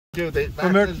Do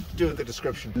the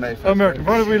description. American,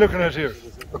 what are we looking at here?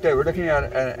 Okay, we're looking at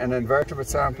an invertebrate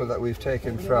sample that we've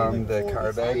taken from the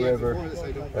Carrowbeg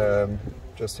River,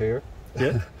 just here.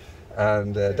 Yeah.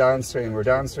 And downstream, we're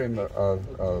downstream of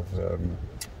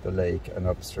the lake and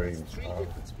upstream of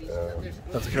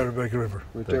that's the Carrowbeg River.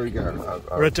 With Derrygorman.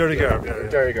 We're at Derrygorman. Yeah.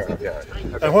 Derrygorman, yeah.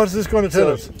 Okay. And what is this going to tell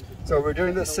us? So we're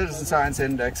doing this citizen science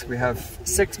index. We have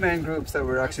 6 main groups that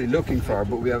we're actually looking for,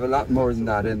 but we have a lot more than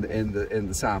that in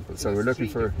the sample. So we're looking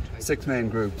for 6 main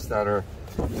groups that are.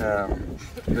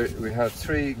 We have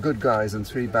 3 good guys and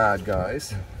 3 bad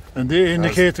guys. And they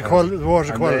indicate the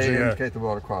water quality. They indicate the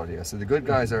water quality. Yeah. So the good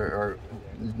guys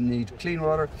need clean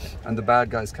water, and the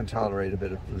bad guys can tolerate a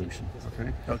bit of pollution.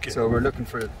 Okay. So we're looking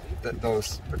for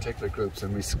those particular groups,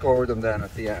 and we score them then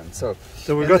at the end. So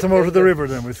we got them out of the river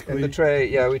then. In the tray,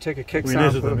 yeah, we take a kick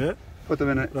sample, them, yeah? put them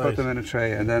in a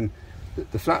tray, and then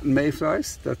the flattened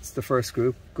mayflies. That's the first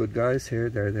group. Good guys here.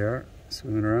 There they are,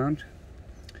 swimming around.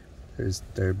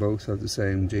 They're both of the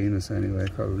same genus anyway,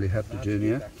 probably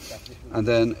Heptagenia. And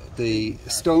then the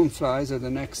stoneflies are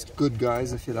the next good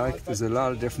guys, if you like. There's a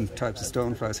lot of different types of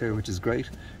stoneflies here, which is great.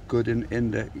 Good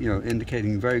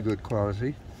indicating very good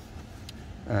quality.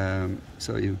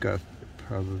 So you've got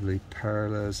probably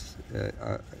Perlas,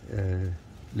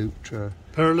 Lutra.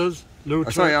 Perlas, Lutra. Oh,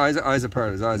 sorry, eyes of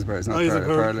Perlas, not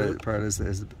Perlas. Perlas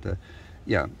is the.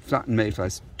 Yeah, flattened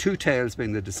mayflies. 2 tails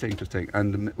being the distinctive thing,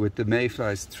 and with the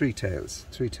mayflies, 3 tails.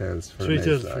 3 tails for a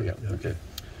mayfly. Yeah, okay.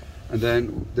 And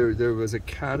then there was a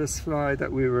caddisfly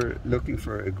that we were looking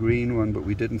for, a green one, but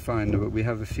we didn't find it. But we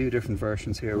have a few different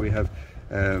versions here. We have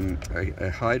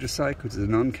a hydrocycle, which is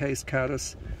an uncased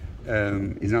caddis.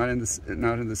 He's not in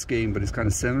the scheme, but he's kind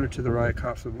of similar to the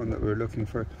Rhyacophylla one that we were looking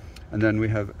for. And then we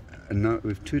have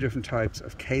 2 different types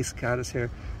of cased caddis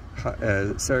here.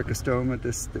 Cercostoma,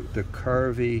 the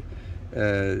curvy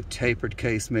tapered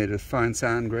case made of fine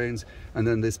sand grains, and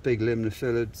then this big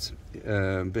limnophyllid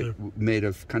made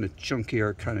of kind of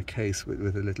chunkier kind of case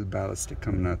with a little ballast stick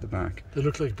coming out the back. They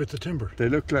look like bits of timber. They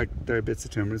look like they're bits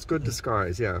of timber. It's good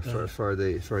disguise, yeah, for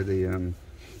the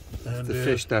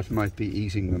fish that might be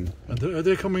eating them. And are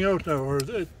they coming out now, or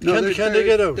can they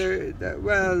get out?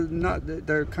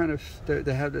 They're kind of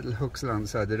they have little hooks along the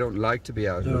side. They don't like to be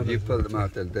out. If you pull them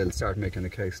out, they'll start making a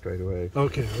case straight away.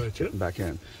 Okay, right, yeah. Back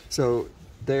in. So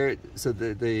they're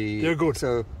good.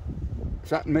 So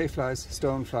flattened mayflies,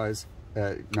 stoneflies.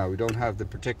 Now we don't have the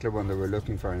particular one that we're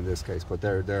looking for in this case, but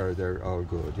they're all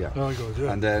good, yeah. All good,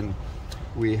 yeah. And then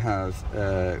we have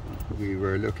we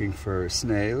were looking for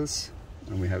snails.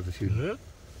 And we have a few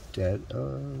dead.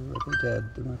 Oh, are they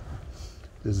dead?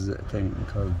 This is a thing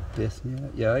called Bithynia.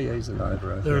 Yeah, he's alive,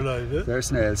 right? They're alive, yeah. They're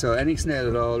snails. So any snail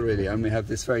at all, really. And we have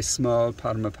this very small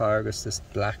Potamopygus, this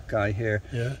black guy here.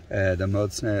 Yeah. The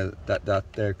mud snail.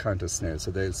 They're kind of snails,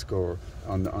 so they'll score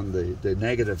on the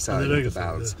negative side of the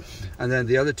balance. Yeah. And then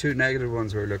the other 2 negative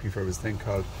ones we were looking for was a thing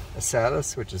called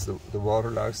Acellus, which is the water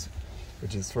louse,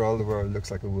 which is for all the world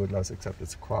looks like a woodlouse, except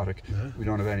it's aquatic. Yeah. We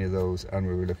don't have any of those, and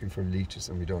we were looking for leeches,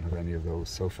 and we don't have any of those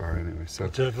so far anyway. So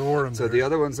the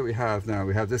other ones that we have now,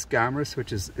 we have this Gammarus,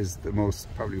 which is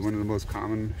probably one of the most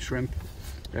common shrimp.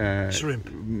 One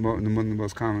of the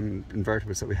most common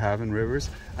invertebrates that we have in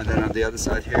rivers. And then on the other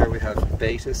side here we have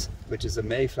Baetis, which is a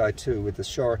mayfly too, with a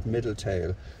short middle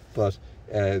tail, but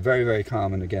very, very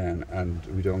common again, and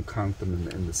we don't count them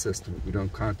in the system. We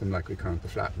don't count them like we count the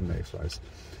flattened mayflies.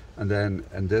 And then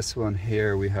in this one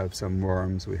here we have some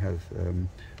worms. We have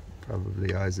probably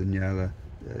Eiseniella,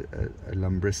 a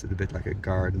lumbricid, a bit like a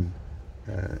garden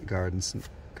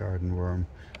worm,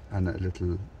 and a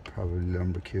little probably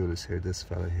lumbriculus here. This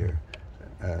fella here,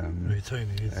 very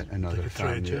tiny.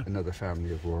 Another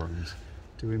family of worms.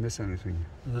 Do we miss anything?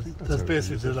 That's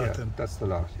basically the lot then. That's the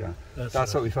lot, yeah.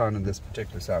 That's what we found in this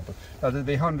particular sample. Now there'd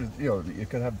be 100, you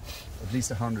could have at least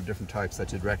 100 different types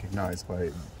that you'd recognise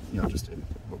by, just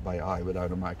by eye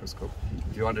without a microscope.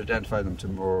 If you want to identify them to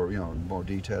more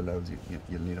detailed levels,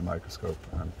 you'll need a microscope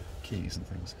and keys and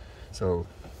things. So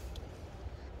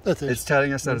it's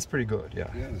telling us that it's pretty good, yeah.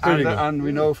 And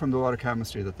we know from the water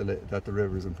chemistry that the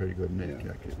river is in pretty good nick.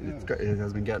 It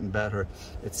has been getting better.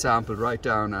 It's sampled right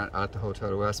down at the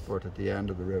Hotel Westport at the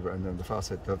end of the river, and then the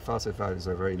phosphate values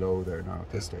are very low there now at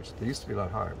this stage. They used to be a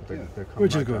lot higher, but they're coming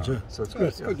which is good, down. yeah. So it's good.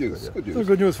 It's good news. Good news.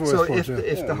 Good news for Westport. So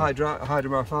if the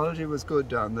hydromorphology was good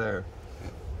down there,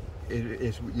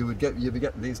 you'd be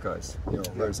getting these guys,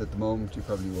 whereas at the moment you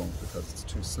probably won't, because it's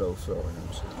too slow flowing.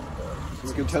 So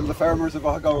you can tell the farmers of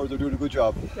Ahagowr they're doing a good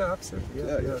job. Yeah, absolutely.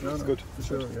 Yeah, it's good. For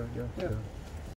sure. Yeah.